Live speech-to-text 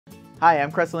Hi,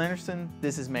 I'm Cressel Anderson.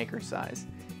 This is Makercise.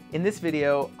 In this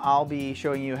video, I'll be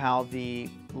showing you how the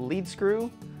lead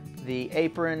screw, the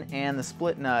apron, and the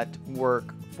split nut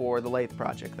work for the lathe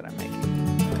project that I'm making.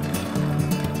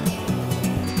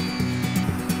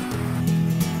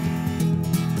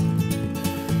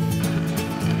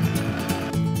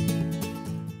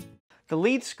 The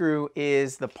lead screw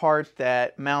is the part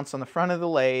that mounts on the front of the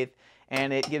lathe,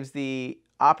 and it gives the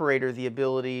operator the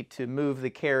ability to move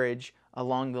the carriage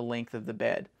along the length of the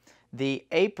bed. The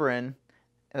apron,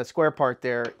 the square part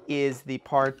there, is the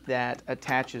part that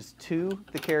attaches to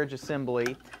the carriage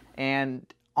assembly, and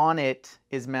on it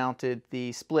is mounted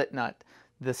the split nut.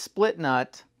 The split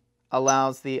nut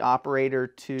allows the operator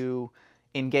to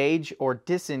engage or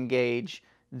disengage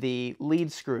the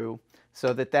lead screw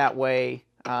so that way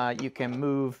you can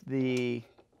move the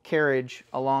carriage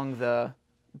along the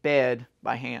bed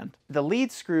by hand. The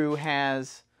lead screw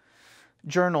has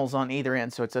journals on either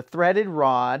end, so it's a threaded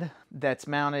rod that's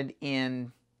mounted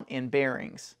in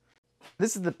bearings.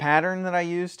 This is the pattern that I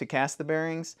use to cast the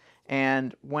bearings,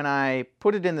 and when I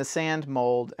put it in the sand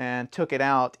mold and took it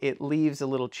out, it leaves a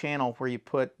little channel where you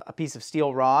put a piece of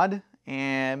steel rod,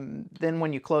 and then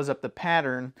when you close up the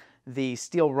pattern, the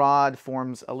steel rod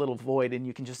forms a little void and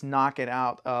you can just knock it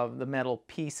out of the metal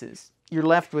pieces. You're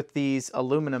left with these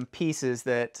aluminum pieces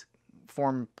that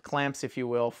form clamps, if you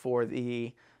will, for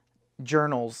the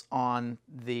journals on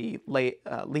the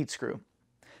lead screw.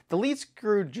 The lead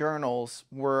screw journals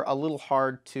were a little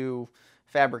hard to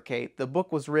fabricate. The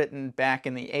book was written back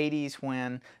in the 80s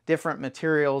when different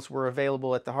materials were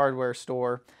available at the hardware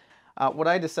store. What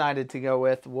I decided to go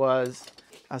with was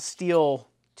a steel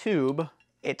tube.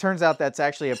 It turns out that's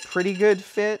actually a pretty good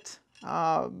fit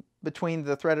between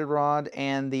the threaded rod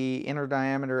and the inner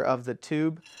diameter of the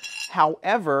tube.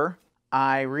 However,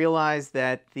 I realized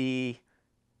that the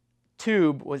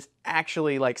tube was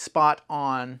actually like spot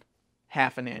on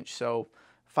 ½ an inch, so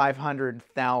 500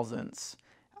 thousandths.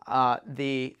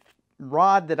 The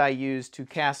rod that I use to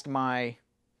cast my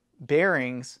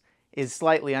bearings is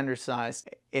slightly undersized.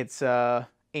 It's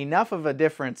enough of a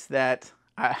difference that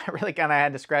I really kind of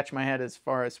had to scratch my head as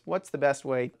far as what's the best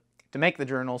way to make the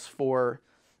journals for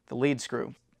the lead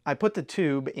screw. I put the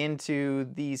tube into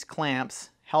these clamps,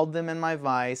 held them in my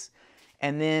vise,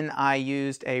 and then I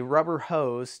used a rubber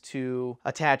hose to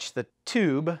attach the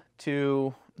tube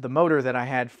to the motor that I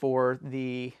had for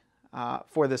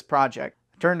this project.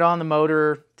 I turned on the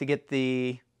motor to get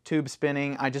the tube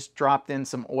spinning. I just dropped in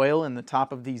some oil in the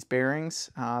top of these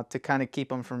bearings to kind of keep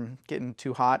them from getting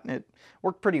too hot, and it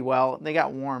worked pretty well. They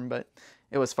got warm, but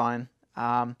it was fine.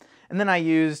 And then I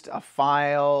used a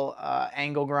file,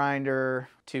 angle grinder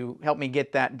to help me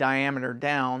get that diameter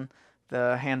down,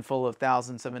 the handful of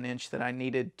thousandths of an inch that I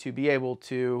needed to be able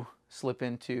to slip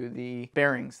into the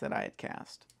bearings that I had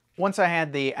cast. Once I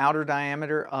had the outer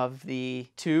diameter of the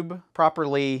tube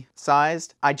properly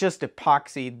sized, I just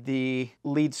epoxied the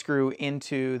lead screw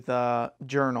into the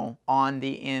journal on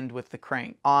the end with the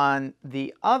crank. On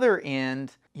the other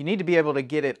end, you need to be able to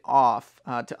get it off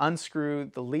to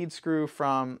unscrew the lead screw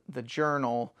from the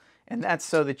journal, and that's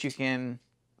so that you can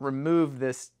remove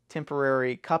this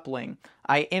temporary coupling.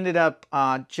 I ended up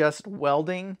just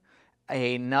welding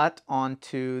a nut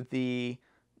onto the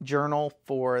journal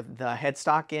for the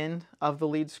headstock end of the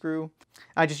lead screw.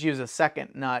 I just use a second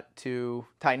nut to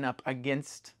tighten up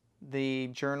against the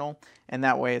journal, and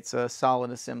that way it's a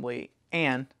solid assembly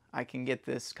and I can get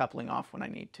this coupling off when I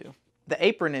need to. The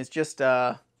apron is just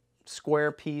a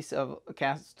square piece of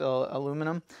cast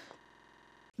aluminum.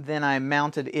 Then I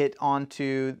mounted it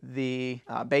onto the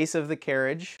base of the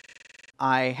carriage.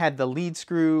 I had the lead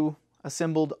screw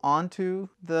assembled onto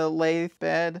the lathe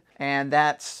bed, and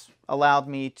that's allowed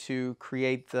me to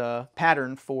create the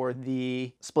pattern for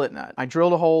the split nut. I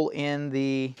drilled a hole in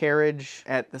the carriage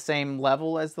at the same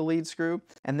level as the lead screw,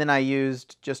 and then I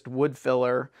used just wood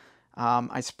filler.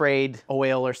 I sprayed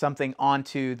oil or something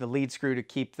onto the lead screw to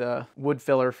keep the wood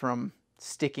filler from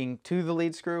sticking to the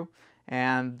lead screw,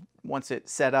 and once it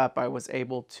set up, I was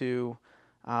able to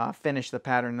finish the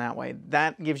pattern that way.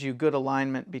 That gives you good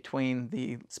alignment between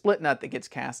the split nut that gets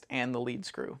cast and the lead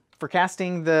screw. For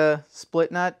casting the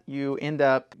split nut, you end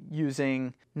up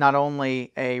using not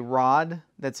only a rod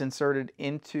that's inserted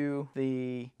into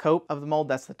the cope of the mold,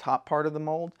 that's the top part of the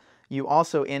mold, you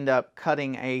also end up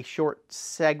cutting a short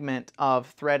segment of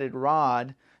threaded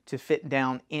rod to fit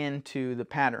down into the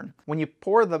pattern. When you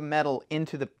pour the metal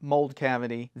into the mold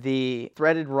cavity, the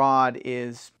threaded rod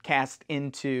is cast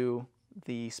into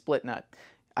the split nut.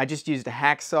 I just used a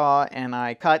hacksaw and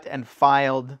I cut and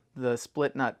filed the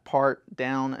split nut part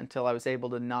down until I was able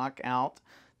to knock out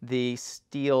the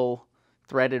steel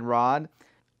threaded rod.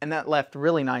 and that left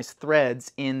really nice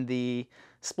threads in the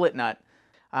split nut.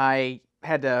 I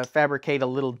had to fabricate a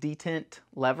little detent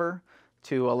lever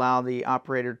to allow the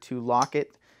operator to lock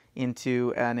it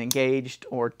into an engaged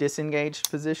or disengaged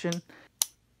position.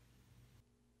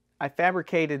 I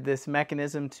fabricated this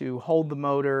mechanism to hold the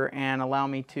motor and allow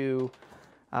me to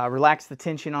relax the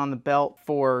tension on the belt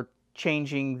for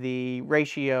changing the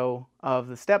ratio of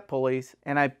the step pulleys,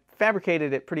 and I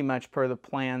fabricated it pretty much per the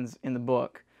plans in the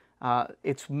book.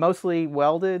 It's mostly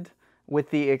welded with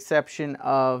the exception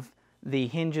of the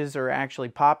hinges are actually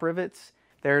pop rivets.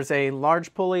 There's a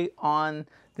large pulley on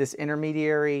this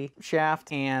intermediary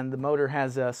shaft, and the motor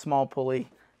has a small pulley.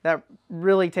 That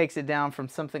really takes it down from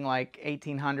something like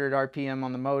 1800 RPM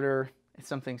on the motor,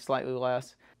 something slightly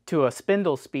less, to a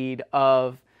spindle speed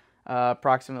of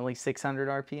approximately 600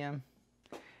 RPM.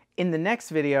 In the next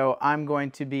video, I'm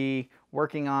going to be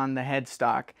working on the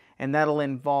headstock, and that'll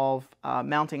involve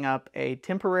mounting up a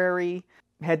temporary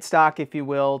headstock, if you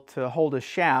will, to hold a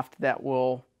shaft that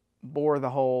will bore the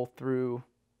hole through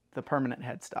the permanent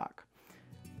headstock.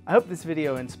 I hope this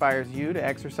video inspires you to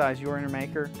exercise your inner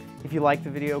maker. If you like the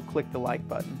video, click the like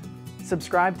button.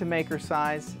 Subscribe to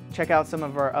Makercise. Check out some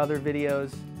of our other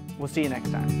videos. We'll see you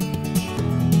next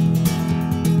time.